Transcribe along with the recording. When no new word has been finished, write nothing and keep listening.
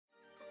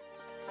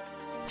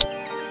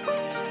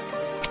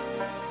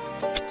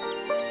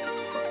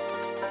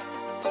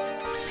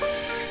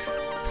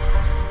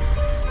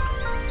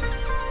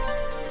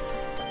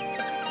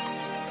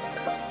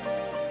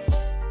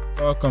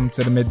Welcome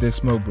to the Midday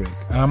Smoke Break.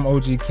 I'm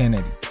OG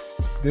Kennedy.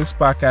 This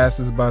podcast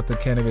is about the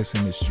cannabis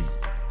industry.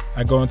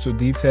 I go into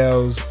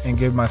details and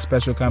give my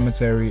special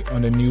commentary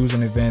on the news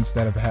and events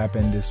that have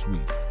happened this week.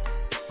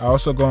 I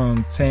also go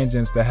on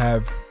tangents that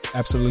have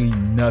absolutely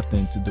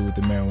nothing to do with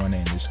the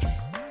marijuana industry.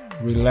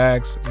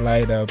 Relax,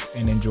 light up,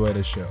 and enjoy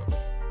the show.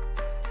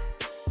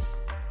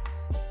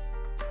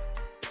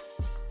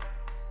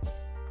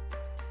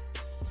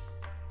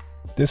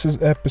 This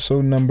is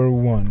episode number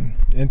 1.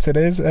 In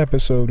today's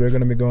episode, we're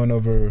going to be going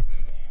over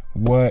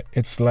what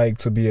it's like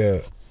to be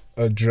a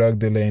drug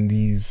dealer in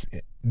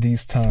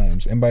these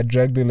times. And by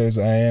drug dealers,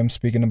 I am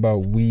speaking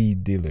about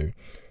weed dealer.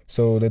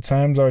 So the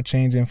times are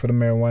changing for the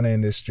marijuana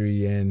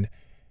industry, and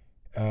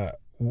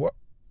what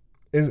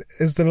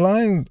is the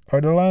lines? Are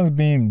the lines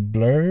being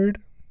blurred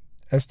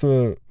as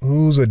to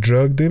who's a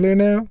drug dealer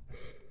now?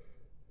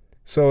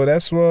 So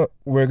that's what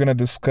we're going to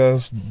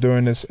discuss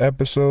during this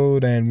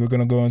episode, and we're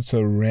going to go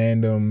into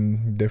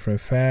random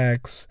different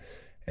facts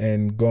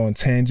and go on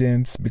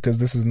tangents, because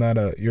this is not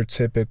your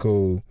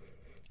typical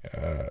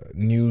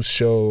news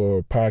show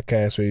or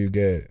podcast where you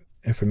get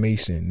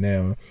information.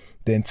 Now,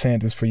 the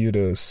intent is for you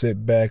to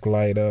sit back,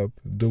 light up,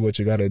 do what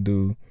you got to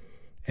do,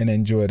 and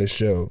enjoy the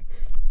show.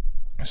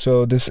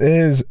 So this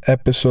is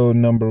episode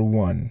number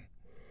 1.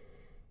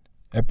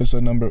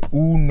 Episode number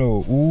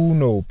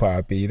uno,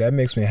 Poppy. That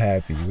makes me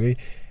happy.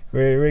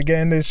 We're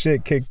getting this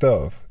shit kicked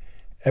off.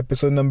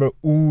 Episode number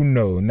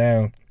uno.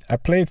 Now, I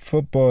played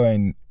football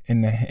in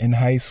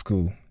high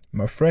school.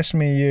 My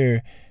freshman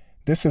year,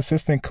 this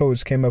assistant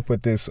coach came up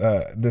with this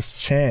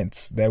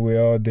chant that we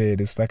all did.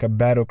 It's like a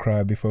battle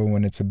cry before we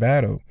went into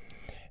battle.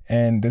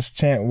 And this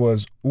chant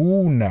was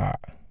una.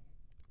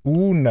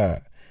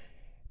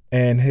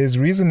 And his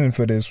reasoning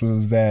for this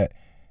was that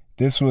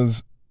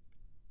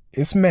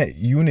it's meant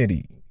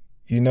unity,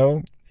 you know?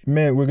 It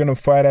meant we're going to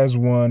fight as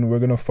one. We're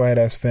going to fight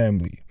as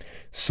family.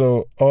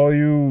 So all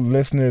you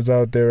listeners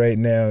out there right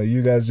now,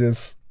 you guys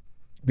just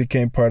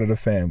became part of the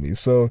family.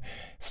 So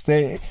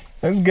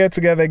let's get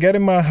together, get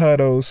in my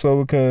huddle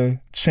so we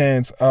can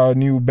chant our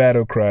new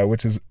battle cry,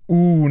 which is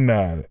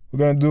una. We're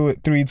going to do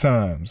it 3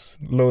 times,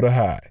 low to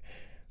high.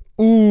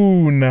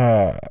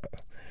 Una.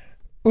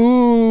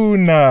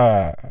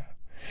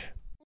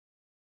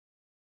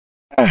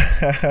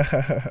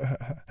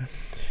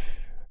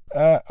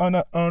 On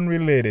an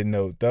unrelated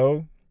note,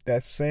 though,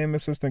 that same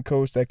assistant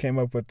coach that came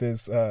up with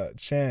this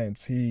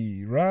chant,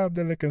 he robbed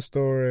a liquor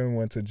store and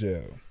went to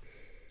jail.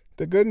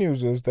 The good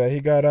news is that he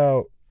got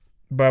out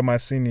by my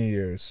senior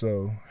year,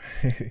 so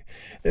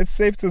it's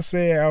safe to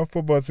say our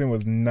football team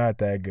was not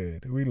that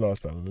good. We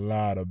lost a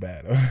lot of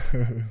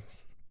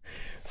battles.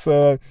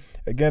 So,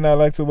 again, I'd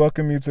like to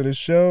welcome you to the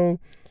show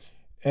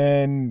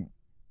and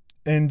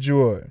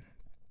enjoy.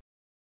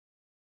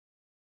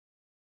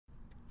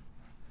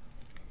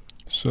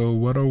 So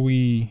what are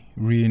we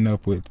reading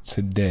up with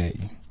today?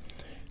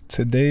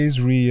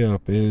 Today's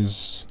re-up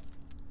is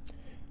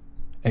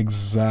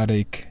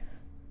exotic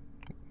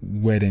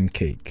wedding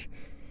cake.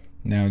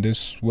 Now,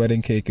 this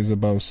wedding cake is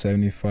about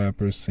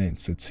 75%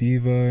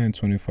 sativa and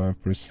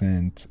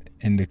 25%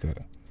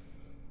 indica.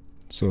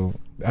 So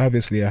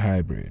obviously a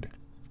hybrid.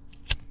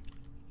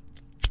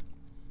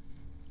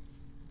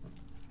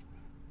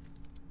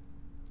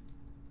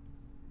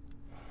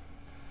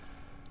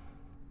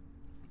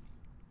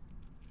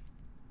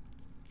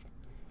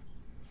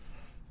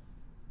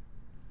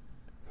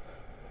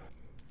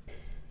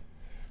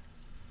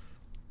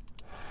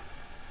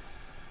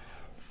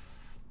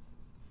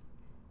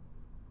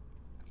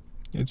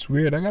 It's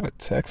weird. I got a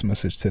text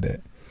message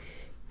today.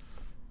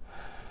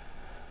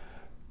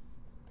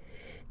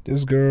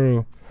 This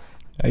girl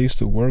I used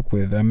to work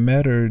with, I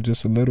met her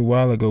just a little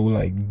while ago.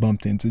 We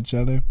bumped into each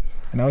other,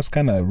 and I was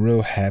kind of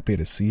real happy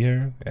to see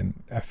her, and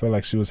I felt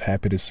like she was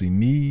happy to see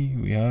me.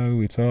 We hugged,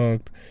 we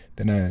talked.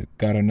 Then I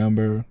got her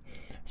number,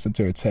 sent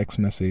her a text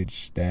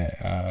message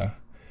that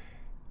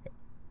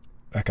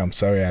I'm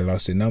sorry I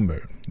lost your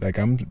number.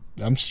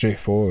 I'm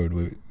straightforward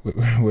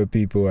with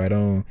people. I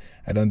don't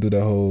do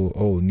the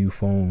whole new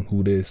phone,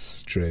 who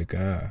this trick.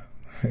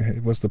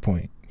 What's the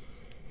point?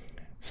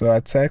 So I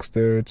text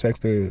her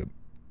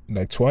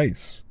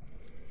twice.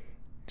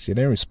 She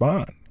didn't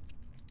respond.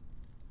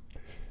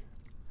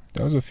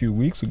 That was a few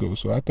weeks ago,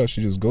 so I thought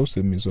she just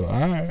ghosted me. So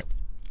alright,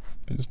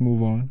 I just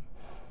move on.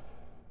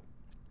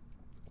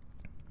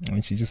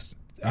 And she just,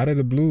 out of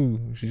the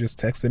blue, she just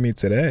texted me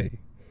today,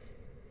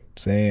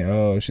 saying,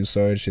 oh, she's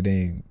sorry she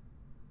didn't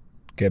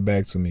get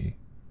back to me.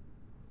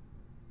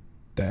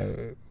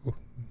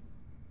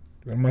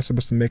 What am I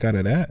supposed to make out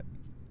of that?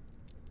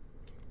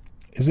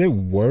 Is it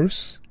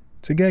worse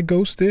to get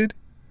ghosted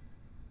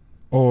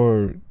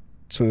or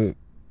to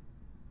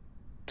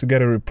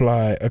get a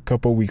reply a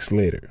couple weeks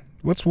later?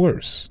 What's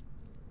worse?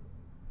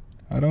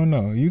 I don't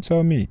know. You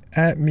tell me.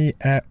 At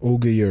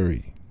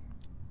Ogayuri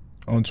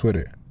on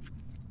Twitter.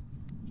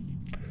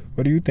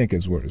 What do you think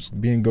is worse?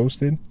 Being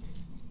ghosted?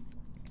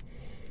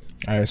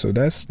 Alright, so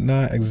that's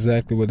not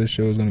exactly what this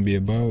show is going to be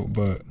about,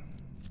 but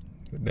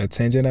that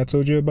tangent I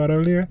told you about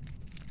earlier,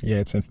 yeah,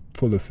 it's in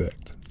full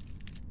effect.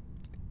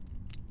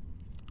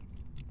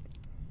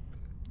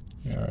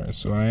 Alright,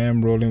 so I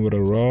am rolling with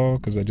a raw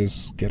because I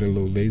just get a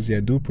little lazy. I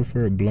do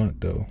prefer a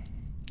blunt though.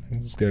 I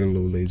just get a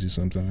little lazy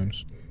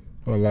sometimes.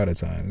 Well, a lot of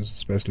times,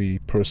 especially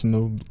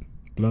personal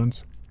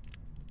blunts.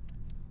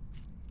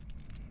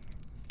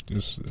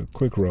 Just a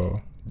quick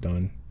raw,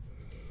 done.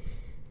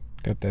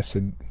 Got that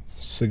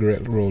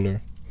cigarette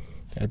roller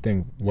I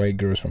think white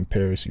girls from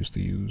Paris used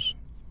to use.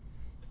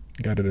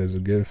 Got it as a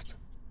gift.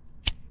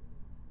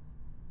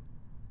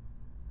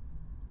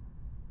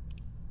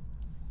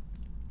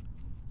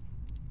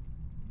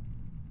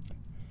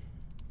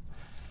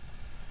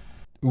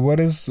 What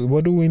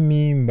do we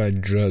mean by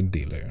drug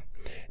dealer?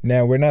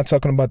 Now, we're not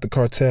talking about the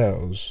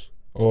cartels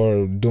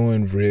or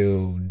doing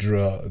real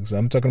drugs.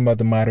 I'm talking about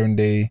the modern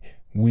day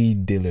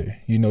weed dealer.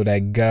 You know,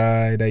 that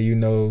guy that you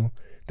know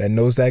that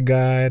knows that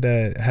guy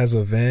that has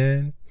a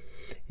van?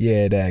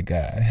 Yeah, that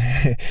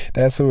guy.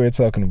 That's what we're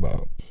talking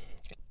about.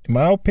 In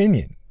my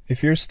opinion,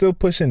 if you're still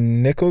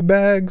pushing nickel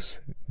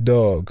bags,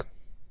 dog,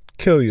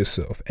 kill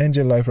yourself. End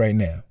your life right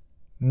now.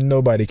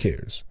 Nobody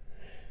cares.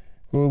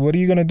 Well, what are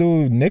you going to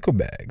do with nickel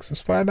bags?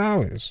 It's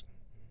 $5.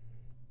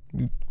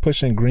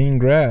 Pushing green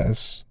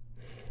grass.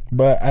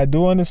 But I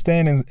do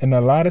understand in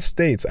a lot of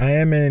states, I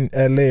am in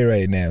LA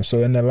right now, so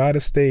in a lot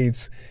of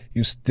states,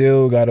 you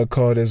still got to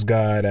call this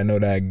guy, I know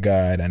that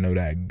guy, I know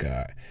that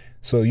guy.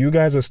 So you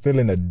guys are still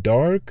in the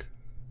dark,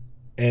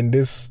 and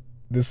this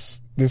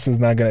episode is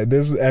not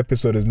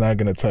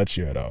going to touch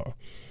you at all.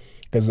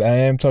 Because I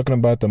am talking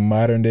about the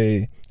modern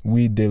day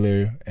weed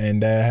dealer,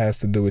 and that has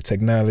to do with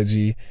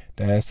technology,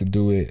 that has to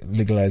do with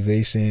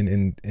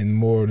legalization in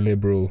more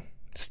liberal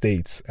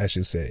states, I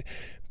should say.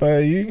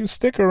 But you can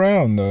stick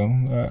around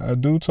though. I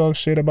do talk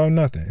shit about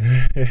nothing.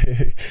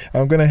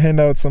 I'm gonna hand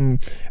out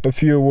a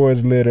few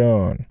awards later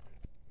on.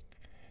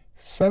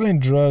 Selling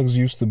drugs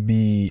used to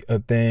be a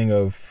thing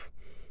of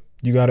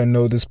you gotta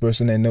know this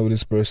person and know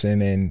this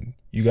person, and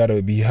you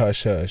gotta be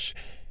hush hush,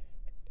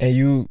 and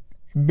you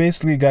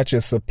basically got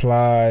your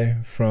supply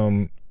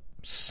from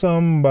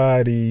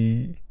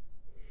somebody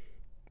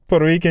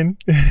Puerto Rican.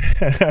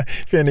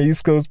 If you're in the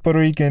East Coast, Puerto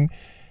Rican,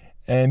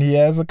 and he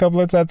has a couple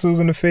of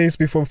tattoos on the face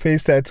before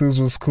face tattoos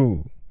was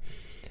cool.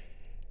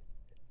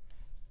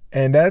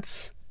 And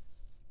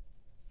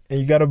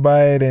you gotta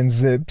buy it in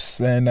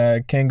zips, and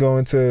I can't go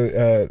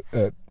into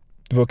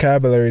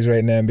vocabularies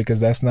right now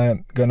because that's not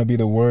gonna be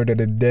the word of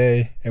the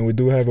day, and we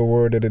do have a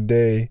word of the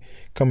day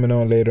coming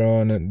on later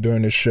on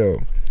during the show.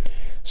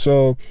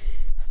 So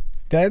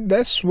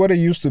that's what it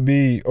used to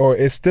be, or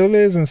it still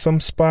is in some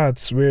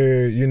spots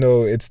where, you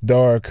know, it's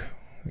dark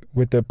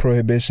with the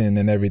prohibition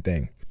and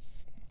everything.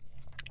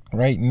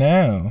 Right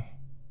now,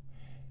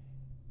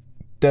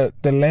 the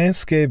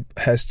landscape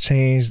has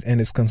changed,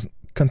 and it's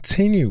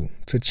continue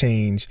to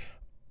change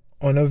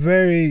on a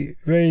very,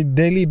 very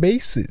daily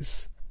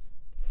basis.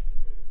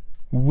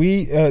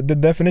 The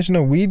definition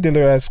of weed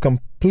dealer has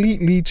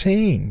completely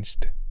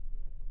changed.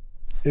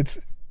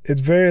 It's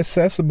very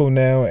accessible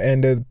now,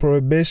 and the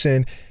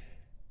prohibition,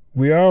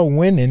 we are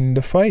winning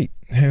the fight.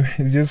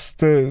 Just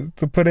to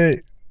put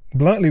it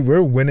bluntly,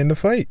 we're winning the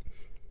fight.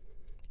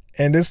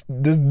 And this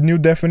new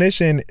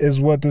definition is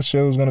what this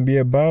show is going to be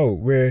about,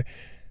 where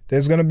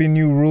there's going to be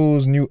new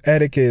rules, new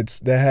etiquettes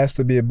that has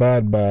to be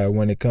abided by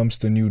when it comes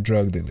to new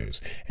drug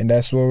dealers. And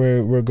that's what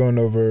we're going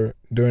over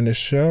during the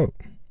show.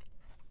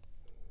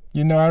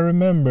 You know, I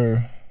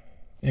remember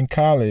in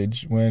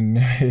college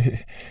when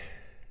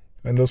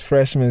when those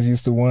freshmen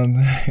used to want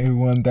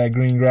that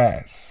green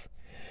grass.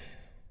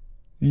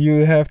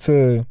 You have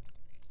to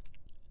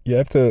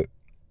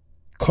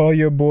call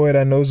your boy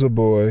that knows a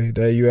boy,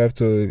 that you have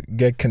to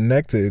get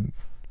connected,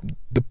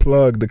 the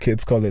plug, the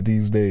kids call it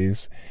these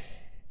days.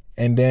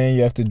 And then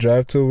you have to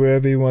drive to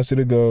wherever he wants you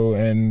to go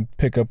and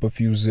pick up a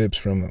few zips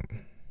from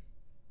him.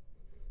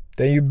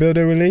 Then you build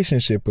a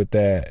relationship with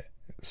that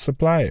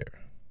supplier.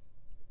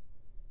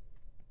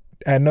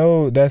 I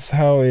know that's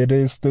how it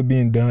is still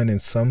being done in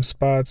some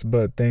spots,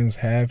 but things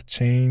have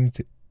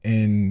changed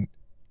in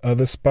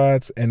other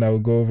spots, and I will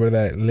go over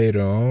that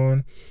later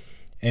on.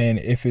 And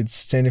if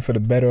it's changing for the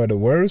better or the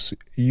worse,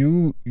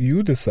 you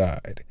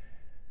decide.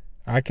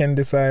 I can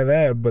decide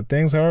that, but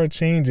things are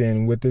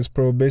changing with this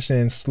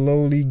prohibition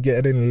slowly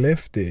getting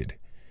lifted.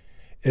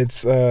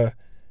 It's hard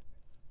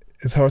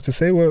to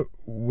say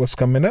what's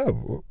coming up.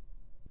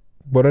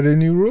 What are the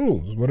new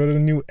rules? What are the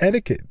new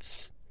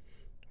etiquettes?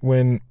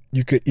 When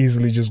you could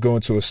easily just go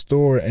into a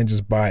store and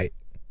just buy it.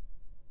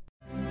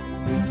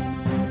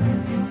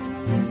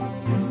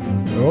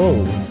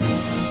 Oh,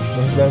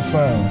 what's that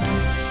sound?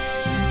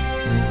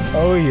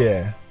 Oh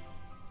yeah,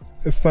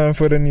 it's time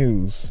for the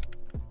news.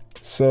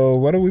 So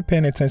what are we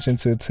paying attention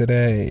to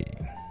today?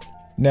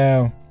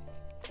 Now,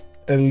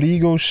 a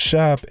legal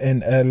shop in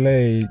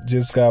LA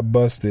just got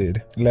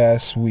busted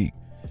last week.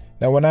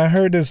 Now, when I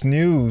heard this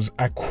news,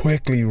 I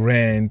quickly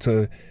ran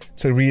to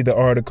read the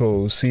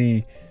article,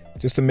 see,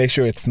 just to make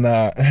sure it's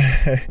not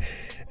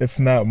it's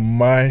not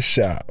my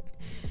shop,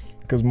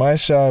 because my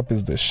shop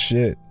is the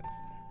shit.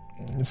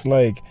 It's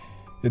like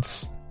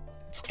it's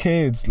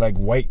kids, like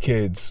white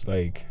kids,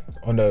 like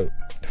on the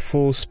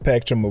full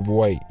spectrum of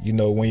white. You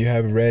know, when you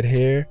have red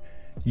hair,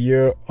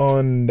 you're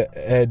on the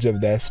edge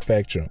of that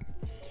spectrum.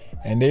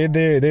 And they're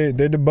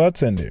the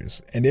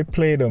bartenders, and they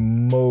play the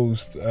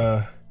most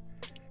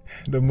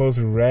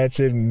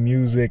ratchet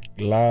music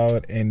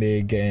loud, and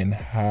they're getting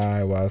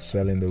high while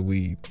selling the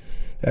weed.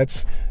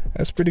 That's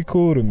pretty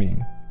cool to me.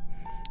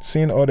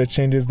 Seeing all the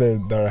changes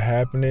that are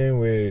happening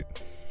with,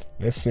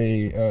 let's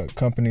say,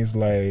 companies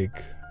like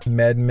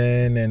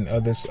MedMen and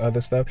other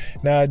stuff.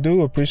 Now, I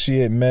do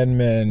appreciate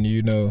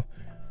MedMen,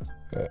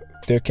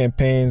 their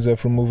campaigns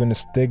of removing the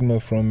stigma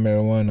from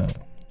marijuana.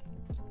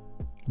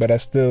 But I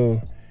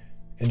still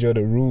enjoy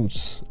the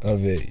roots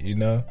of it,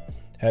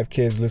 Have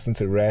kids listen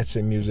to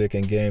ratchet music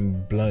and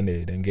getting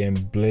blunted and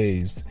getting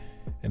blazed,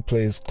 and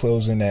plays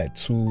closing at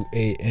 2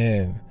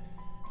 a.m.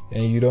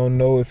 And you don't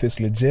know if it's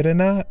legit or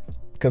not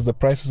because the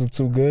prices are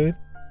too good.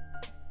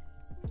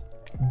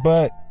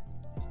 But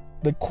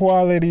the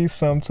quality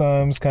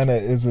sometimes kind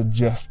of is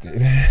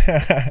adjusted.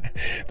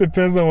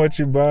 Depends on what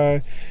you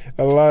buy.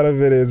 A lot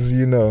of it is,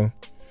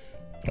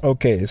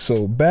 Okay,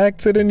 so back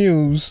to the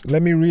news.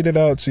 Let me read it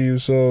out to you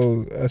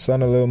so I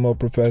sound a little more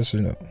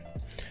professional.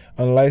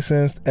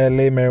 Unlicensed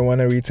LA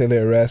marijuana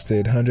retailer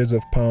arrested. Hundreds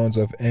of pounds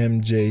of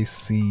MJ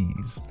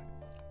seized.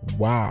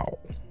 Wow.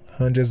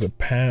 Hundreds of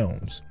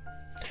pounds.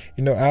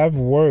 I've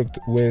worked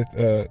with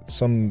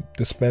some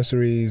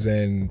dispensaries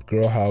and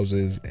grow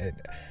houses, and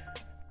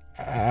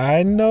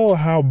I know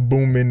how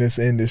booming this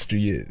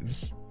industry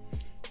is.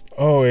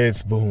 Oh,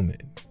 it's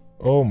booming.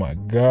 Oh my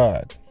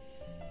God.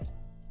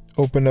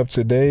 Open up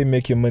today,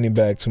 make your money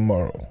back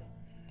tomorrow.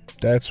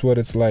 That's what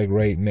it's like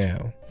right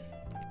now.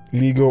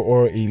 Legal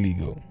or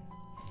illegal.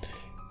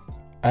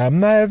 I'm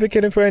not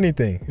advocating for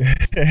anything.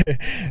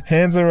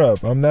 Hands are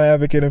up. I'm not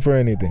advocating for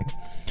anything.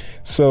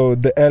 So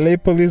the LA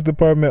Police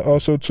Department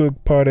also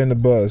took part in the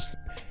bust,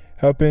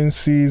 helping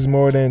seize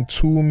more than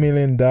 $2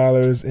 million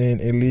in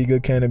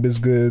illegal cannabis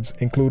goods,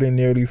 including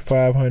nearly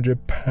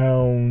 500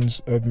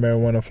 pounds of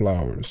marijuana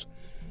flowers,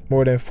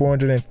 more than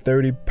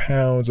 430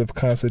 pounds of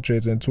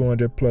concentrates, and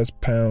 200 plus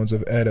pounds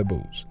of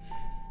edibles,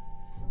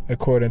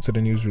 according to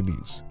the news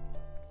release.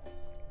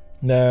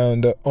 Now,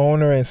 the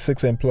owner and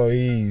 6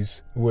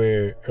 employees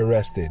were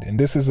arrested, and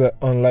this is an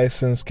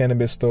unlicensed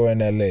cannabis store in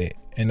LA,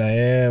 and I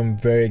am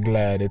very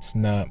glad it's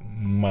not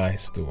my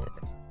store.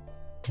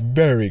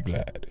 Very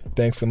glad.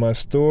 Thanks to my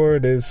store,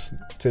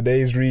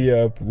 today's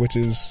re-up, which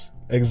is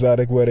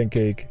Exotic Wedding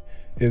Cake,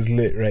 is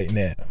lit right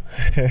now.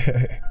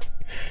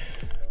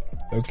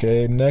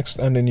 Okay, next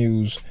on the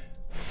news.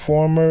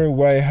 Former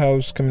White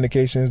House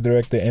Communications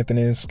Director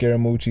Anthony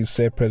Scaramucci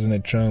said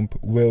President Trump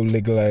will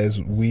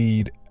legalize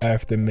weed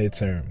after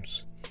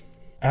midterms.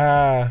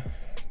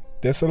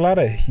 There's a lot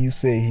of he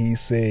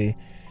say,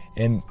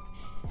 and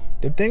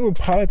the thing with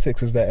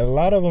politics is that a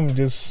lot of them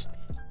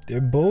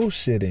they're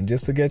bullshitting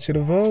just to get you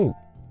to vote.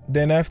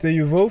 Then after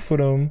you vote for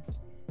them,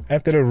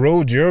 after they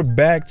rode your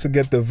back to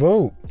get the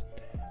vote,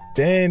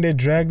 then they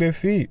drag their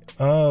feet.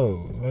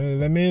 Oh,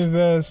 let me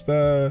invest.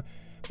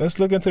 Let's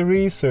look into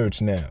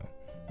research now.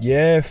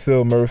 Yeah,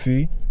 Phil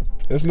Murphy.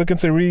 Let's look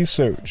into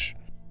research.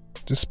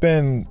 To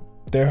spend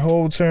their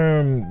whole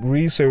term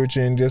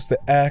researching just to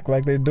act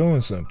like they're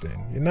doing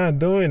something. You're not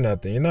doing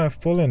nothing. You're not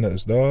fooling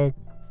us, dog.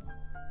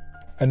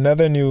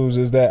 Another news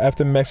is that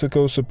after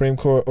Mexico's Supreme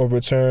Court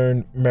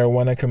overturned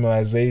marijuana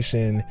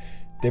criminalization,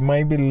 they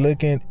might be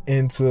looking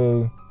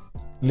into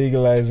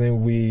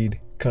legalizing weed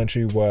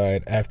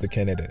countrywide after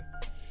Canada.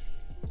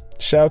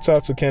 Shouts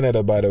out to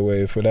Canada, by the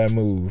way, for that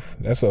move.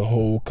 That's a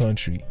whole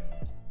country.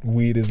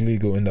 Weed is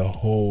legal in the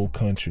whole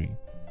country.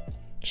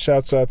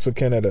 Shouts out to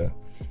Canada.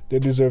 They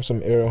deserve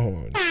some air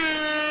horns.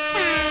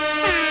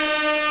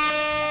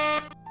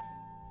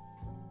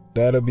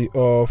 That'll be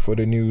all for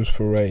the news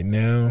for right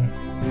now.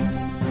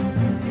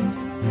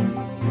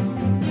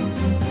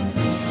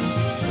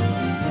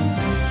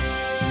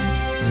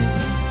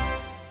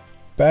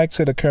 Back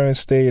to the current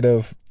state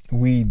of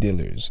weed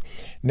dealers.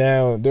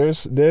 Now,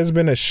 there's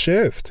been a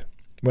shift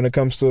when it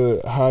comes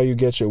to how you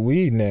get your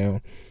weed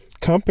now.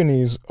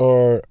 Companies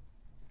are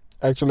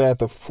actually at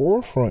the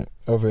forefront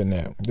of it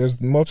now. There's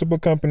multiple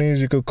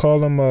companies. You could call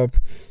them up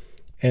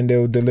and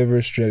they'll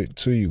deliver straight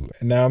to you.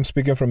 And now I'm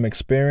speaking from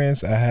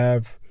experience. I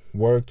have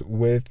worked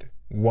with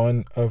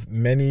one of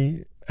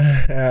many.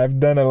 I've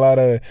done a lot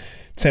of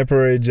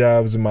temporary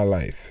jobs in my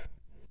life.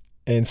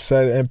 And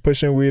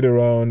pushing weed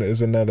around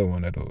is another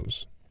one of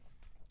those.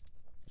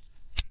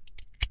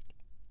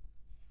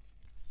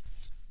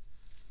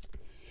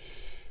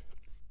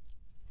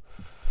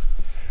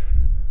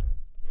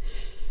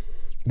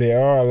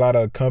 There are a lot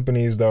of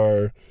companies that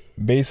are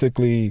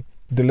basically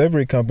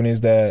delivery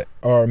companies that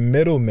are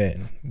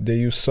middlemen. They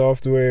use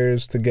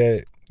softwares to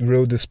get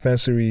real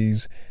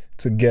dispensaries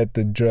to get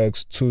the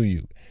drugs to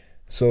you.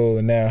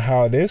 So now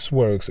how this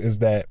works is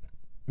that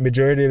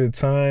majority of the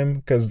time,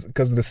 because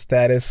of the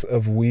status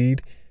of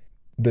weed,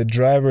 the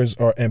drivers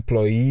are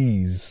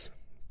employees,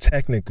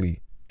 technically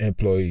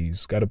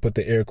employees. Got to put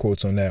the air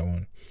quotes on that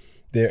one.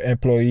 They're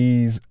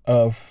employees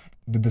of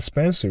the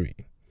dispensary.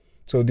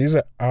 So these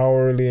are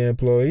hourly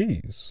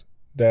employees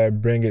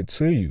that bring it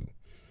to you.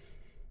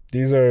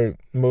 These are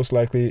most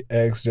likely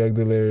ex-drug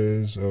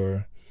dealers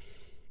or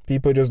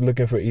people just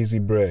looking for easy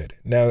bread.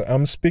 Now,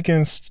 I'm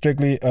speaking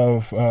strictly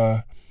of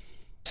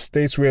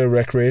states where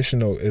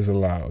recreational is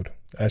allowed.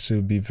 I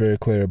should be very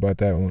clear about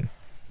that one.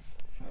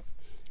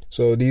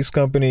 So these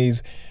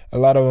companies, a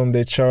lot of them,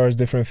 they charge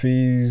different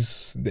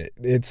fees.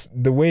 It's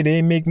the way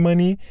they make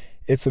money,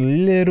 it's a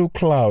little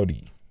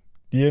cloudy.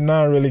 You're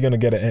not really going to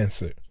get an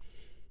answer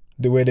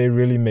the way they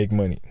really make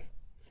money.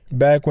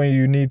 Back when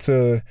you need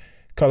to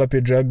call up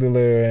your drug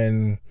dealer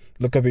and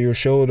look over your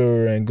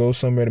shoulder and go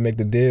somewhere to make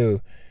the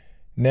deal,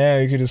 now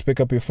you can just pick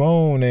up your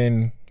phone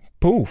and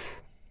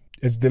poof,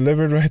 it's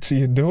delivered right to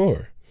your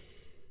door.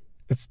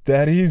 It's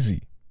that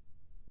easy.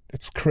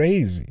 It's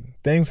crazy.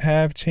 Things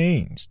have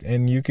changed,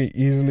 and you could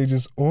easily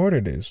just order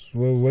this.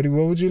 Well, what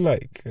would you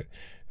like?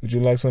 Would you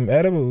like some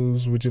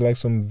edibles? Would you like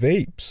some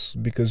vapes?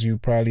 Because you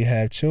probably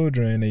have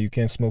children and you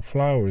can't smoke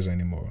flowers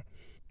anymore,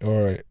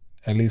 or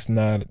at least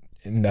not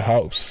in the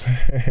house.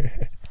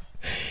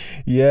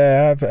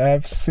 Yeah,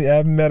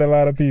 I've met a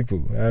lot of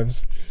people.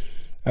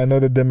 I know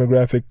the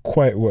demographic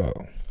quite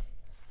well.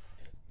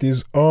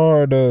 These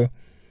are the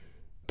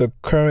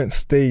current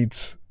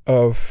states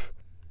of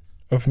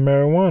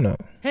marijuana.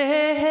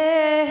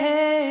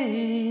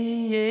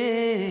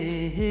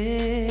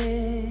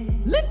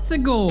 Let's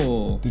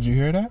go. Did you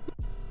hear that?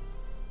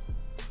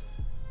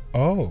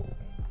 Oh,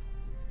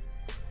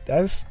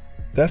 that's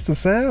the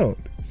sound.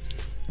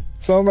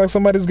 Sounds like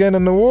somebody's getting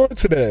an award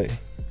today.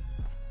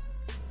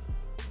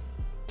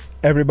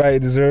 Everybody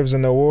deserves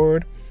an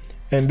award,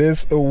 and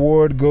this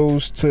award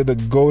goes to the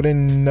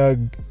Golden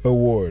Nug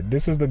Award.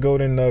 This is the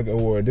Golden Nug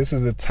Award. This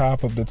is the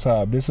top of the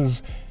top. This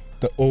is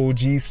the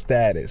OG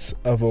status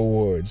of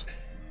awards.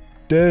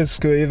 This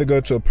could either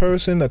go to a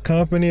person, a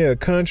company, a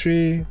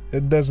country.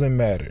 It doesn't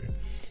matter.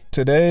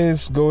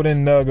 Today's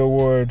Golden Nug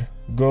Award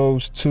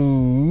goes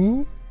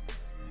to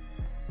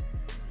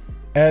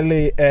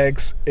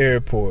LAX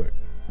Airport.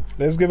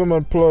 Let's give them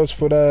an applause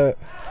for that.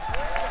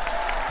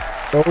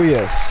 Oh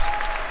yes,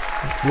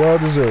 well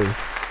deserved.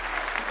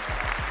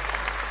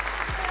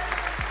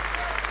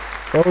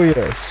 Oh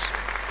yes,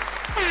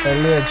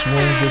 LAX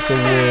wins this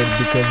award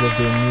because of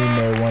their new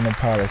marijuana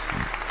policy.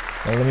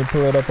 Now let me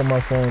pull it up on my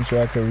phone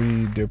so I can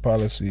read their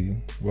policy.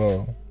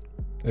 Well,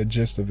 the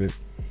gist of it.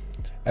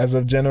 As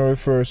of January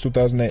 1st,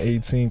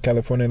 2018,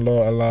 California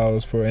law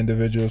allows for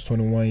individuals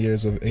 21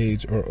 years of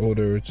age or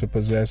older to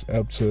possess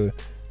up to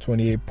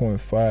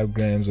 28.5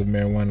 grams of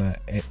marijuana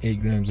and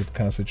 8 grams of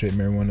concentrate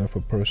marijuana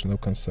for personal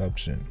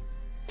consumption.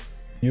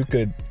 You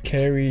could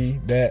carry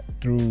that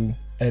through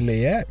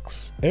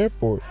LAX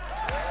Airport.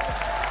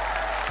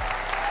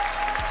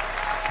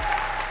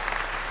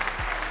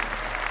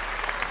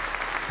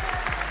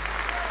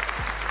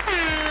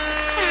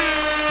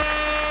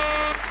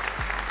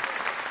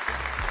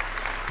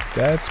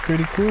 That's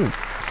pretty cool.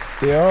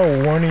 They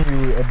are warning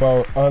you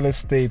about other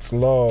states'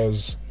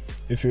 laws.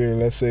 If you're,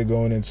 let's say,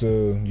 going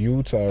into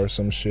Utah or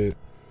some shit,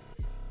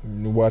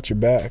 watch your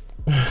back.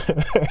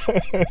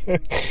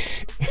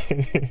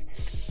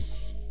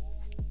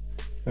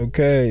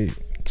 Okay,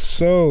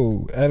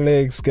 so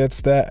Alex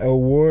gets that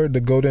award, the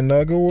Golden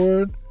Nug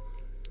Award.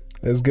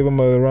 Let's give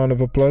him a round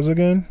of applause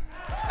again.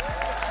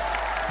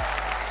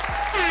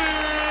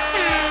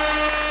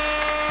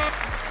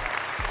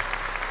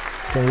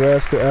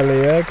 Congrats to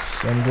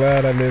LAX. I'm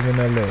glad I live in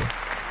LA.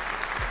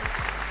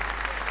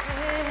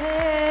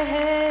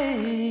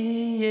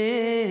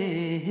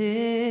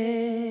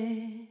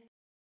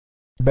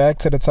 Back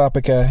to the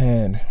topic at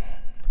hand.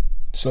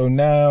 So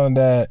now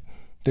that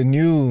the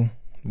new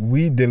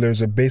weed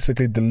dealers are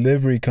basically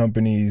delivery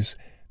companies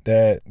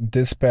that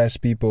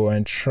dispatch people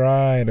and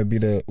try to be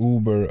the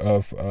Uber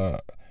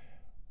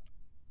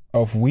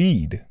of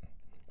weed,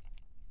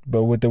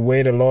 but with the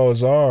way the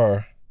laws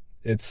are,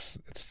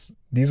 it's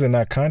these are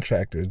not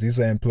contractors, these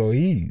are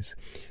employees.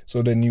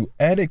 So the new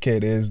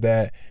etiquette is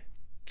that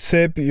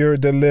tip your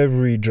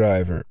delivery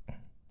driver.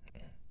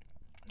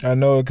 I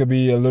know it could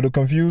be a little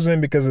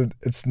confusing because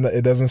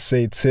it doesn't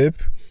say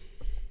tip,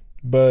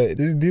 but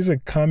these are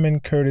common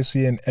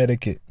courtesy and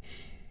etiquette.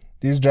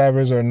 These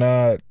drivers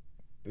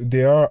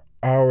they are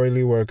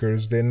hourly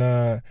workers. They're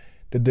not,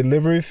 the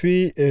delivery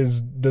fee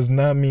does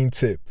not mean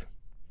tip.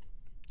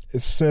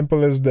 It's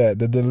simple as that.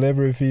 The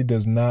delivery fee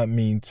does not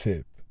mean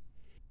tip.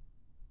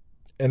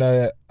 And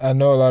I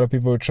know a lot of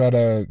people try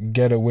to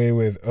get away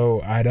with,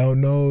 oh, I don't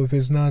know if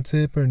it's not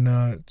tip or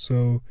not,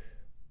 so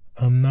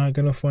I'm not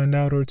going to find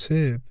out or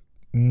tip.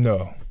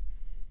 No.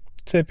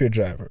 Tip your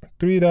driver.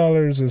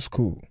 $3 is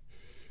cool.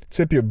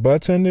 Tip your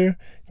bartender.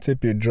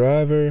 Tip your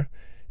driver.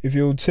 If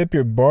you tip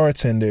your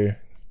bartender,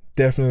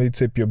 definitely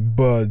tip your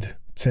bud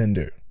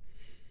tender.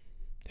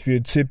 If you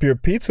tip your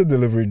pizza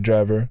delivery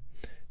driver,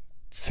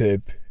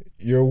 tip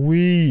your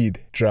weed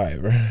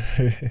driver.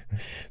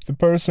 The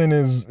person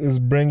is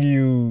bringing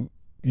you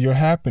your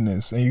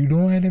happiness, and you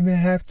don't even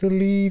have to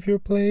leave your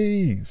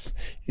place.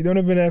 You don't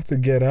even have to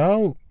get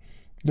out.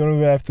 You don't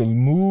even have to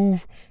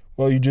move.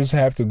 Well, you just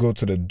have to go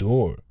to the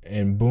door,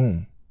 and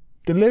boom,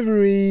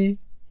 delivery.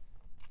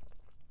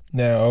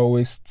 Now,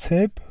 always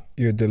tip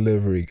your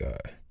delivery guy.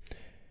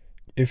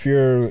 If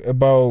you're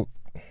about,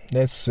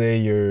 let's say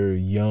you're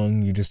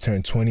young, you just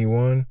turned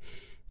 21,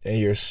 and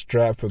you're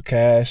strapped for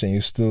cash and you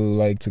still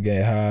like to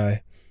get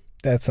high,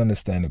 that's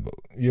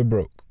understandable. You're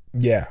broke.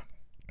 Yeah,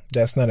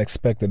 that's not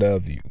expected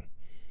of you.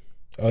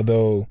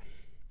 Although,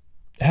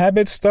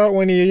 habits start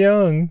when you're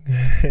young.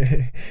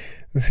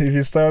 If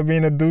you start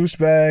being a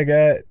douchebag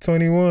at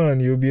 21,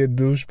 you'll be a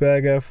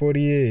douchebag at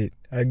 48.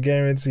 I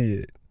guarantee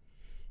it.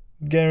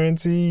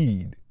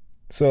 Guaranteed.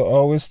 So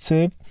always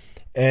tip,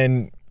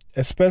 and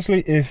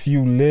especially if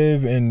you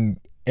live in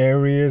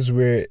areas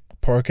where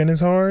parking is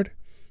hard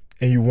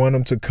and you want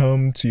them to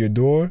come to your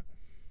door,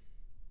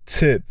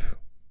 tip,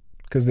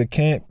 because they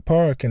can't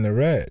park in the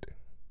red.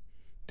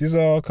 These are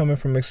all coming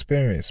from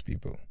experience,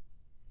 people.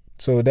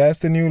 So that's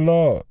the new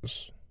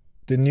laws.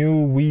 The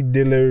new weed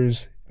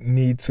dealers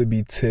need to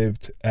be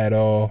tipped at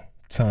all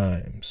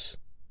times.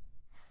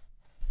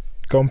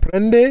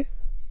 Comprende?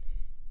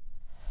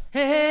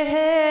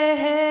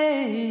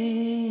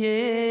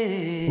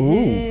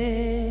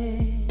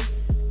 Ooh.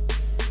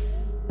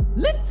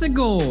 Let's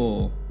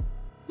go.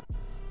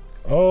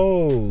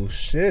 Oh,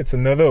 shit.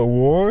 Another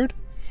award?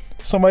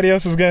 Somebody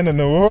else is getting an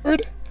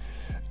award?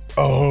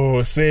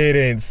 Oh, say it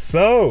ain't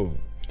so.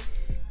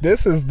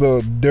 This is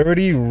the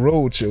Dirty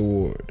Roach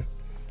Award.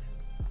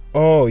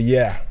 Oh,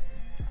 yeah.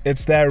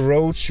 It's that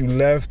roach you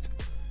left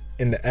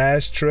in the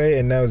ashtray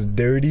and now it's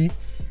dirty.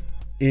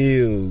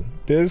 Ew.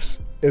 This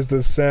is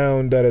the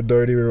sound that a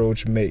dirty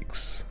roach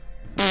makes.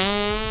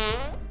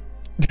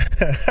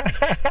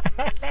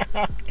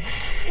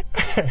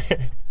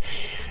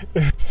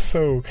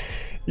 So,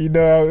 you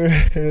know,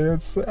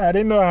 I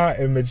didn't know how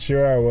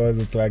immature I was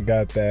until I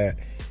got that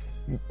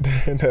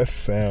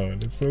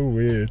sound. It's so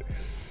weird.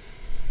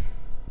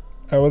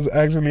 I was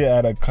actually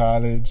at a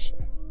college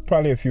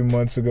probably a few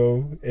months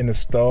ago in a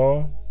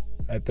stall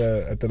at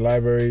the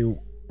library.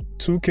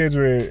 Two kids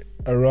were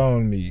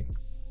around me.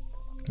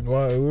 We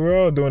were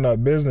all doing our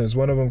business.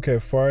 One of them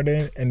kept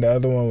farting and the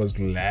other one was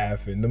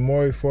laughing. The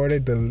more he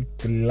farted,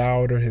 the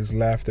louder his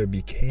laughter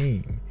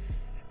became.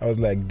 I was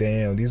like,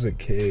 damn, these are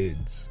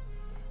kids.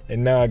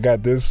 And now I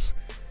got the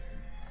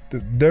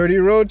Dirty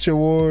Roach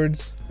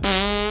Awards.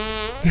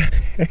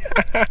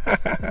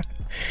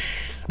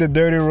 The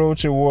Dirty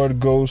Roach Award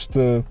goes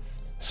to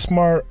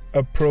Smart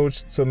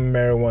Approach to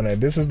Marijuana.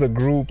 This is the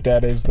group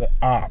that is the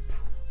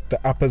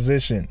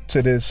opposition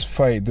to this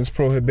fight, this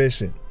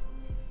prohibition.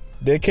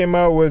 They came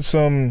out with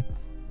some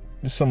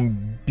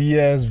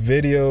BS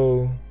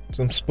video,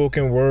 some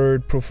spoken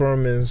word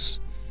performance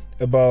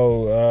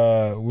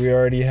about we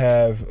already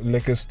have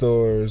liquor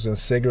stores and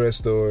cigarette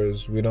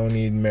stores. We don't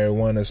need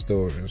marijuana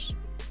stores.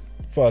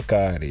 Fuck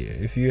out of here.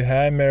 If you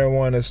had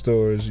marijuana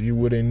stores, you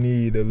wouldn't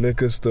need a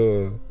liquor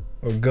store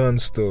or gun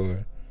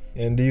store.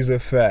 And these are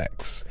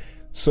facts.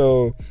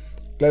 So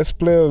let's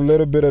play a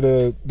little bit of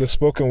the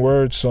spoken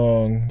word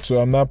song. So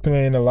I'm not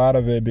playing a lot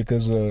of it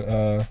because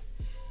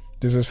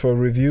this is for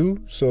review,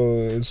 so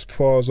it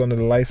falls under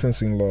the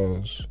licensing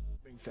laws.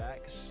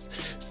 Facts.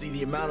 See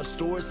the amount of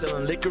stores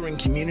selling liquor in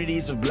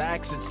communities of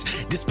blacks,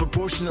 it's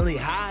disproportionately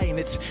high, and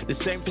it's the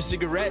same for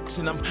cigarettes,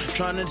 and I'm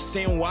trying to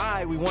understand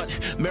why we want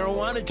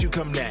marijuana to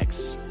come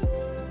next.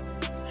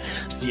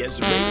 See, as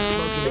the rate of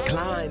smoking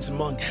declines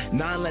among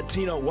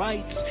non-Latino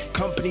whites,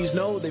 companies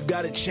know they've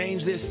got to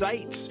change their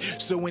sights.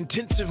 So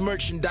intensive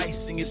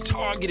merchandising is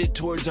targeted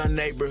towards our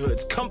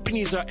neighborhoods.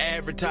 Companies are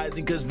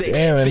advertising because they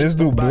damn, and this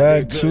dude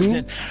black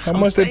too? How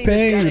much they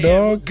paying you,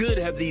 dog? Good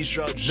have these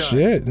drugs done.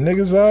 Shit,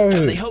 niggas out here.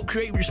 Have they help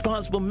create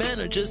responsible men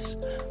or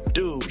just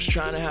dudes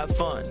trying to have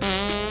fun?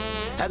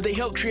 Have they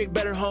helped create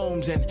better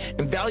homes and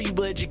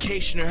valuable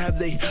education, or have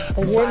they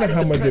I wonder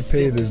how much they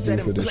pay this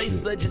dude for this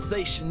shit.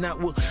 Legislation that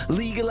will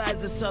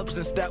legalize a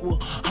substance that will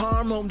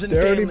harm homes and they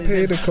already families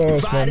paid the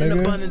cost, provide my an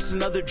nigga. abundance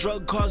another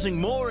drug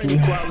causing more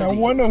inequality. I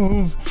wonder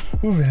whose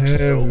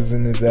hands is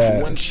in his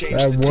ass. One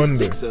change I wonder.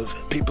 statistics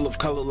of people of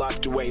color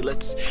locked away.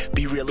 Let's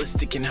be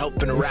realistic and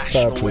help in a Let's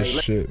rational stop way.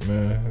 this shit,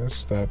 man. Let's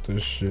stop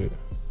this shit.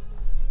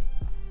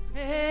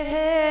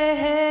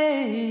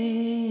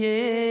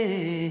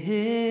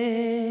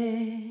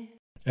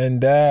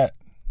 And that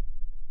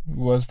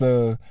was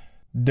the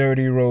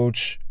Dirty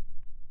Roach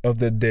of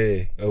the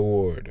Day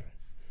award.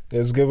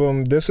 Let's give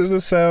them. This is the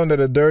sound that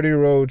a dirty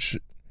roach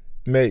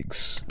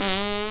makes.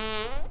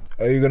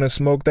 Are you gonna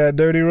smoke that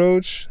dirty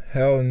roach?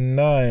 Hell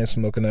nah, I ain't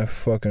smoking that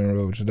fucking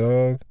roach,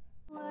 dog.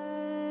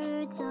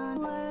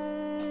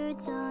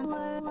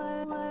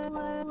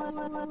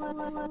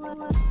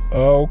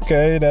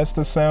 Okay, that's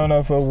the sound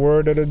of a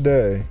word of the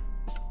day.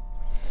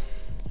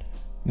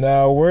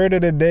 Now, word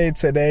of the day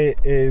today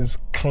is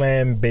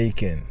clam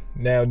bacon.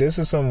 Now, this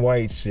is some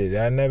white shit.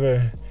 Ain't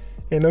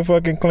no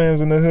fucking clams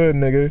in the hood,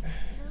 nigga.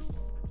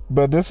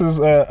 But this is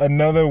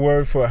another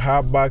word for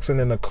hotboxing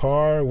in the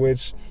car,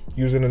 which,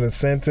 using in a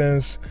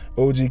sentence,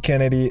 OG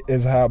Kennedy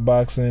is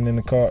hotboxing in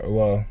the car.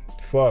 Well,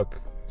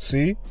 fuck.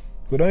 See?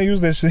 We don't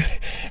use this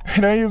shit.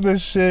 We don't use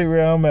this shit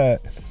where I'm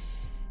at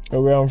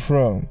or where I'm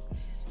from.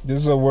 This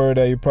is a word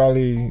that you're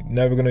probably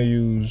never gonna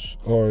use,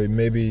 or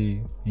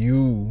maybe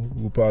you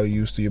will probably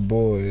use to your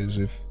boys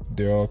if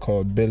they're all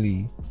called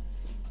Billy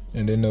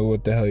and they know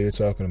what the hell you're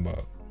talking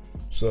about.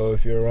 So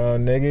if you're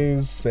around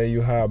niggas, say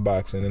you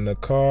hotboxing. In the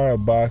car, a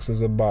box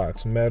is a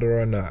box, matter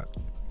or not.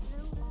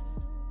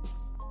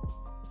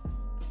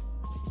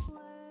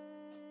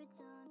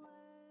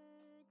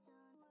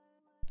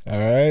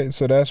 Alright,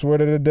 so that's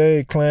word of the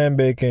day, clam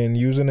bacon.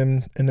 Using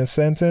them in a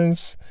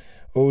sentence,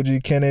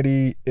 OG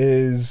Kennedy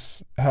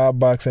is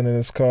hotboxing in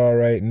his car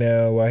right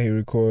now while he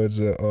records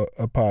a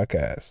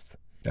podcast.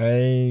 I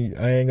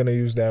ain't gonna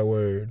use that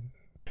word.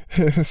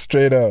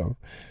 Straight up.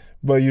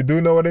 But you do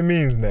know what it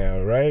means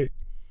now, right?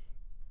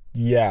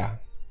 Yeah.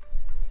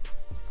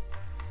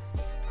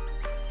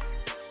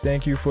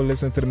 Thank you for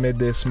listening to the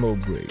Midday Smoke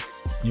Break.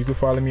 You can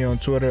follow me on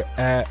Twitter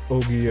at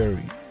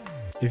Ogiuri.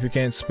 If you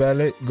can't spell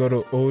it, go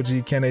to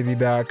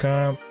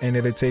ogkennedy.com and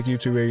it'll take you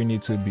to where you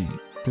need to be.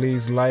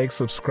 Please like,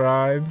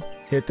 subscribe,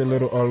 hit the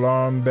little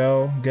alarm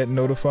bell, get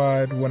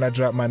notified when I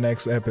drop my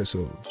next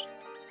episodes.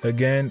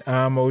 Again,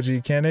 I'm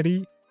OG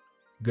Kennedy.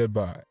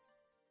 Goodbye.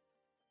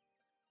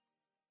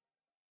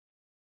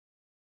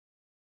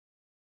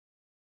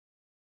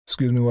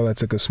 Excuse me while I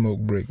take a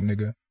smoke break,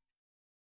 nigga.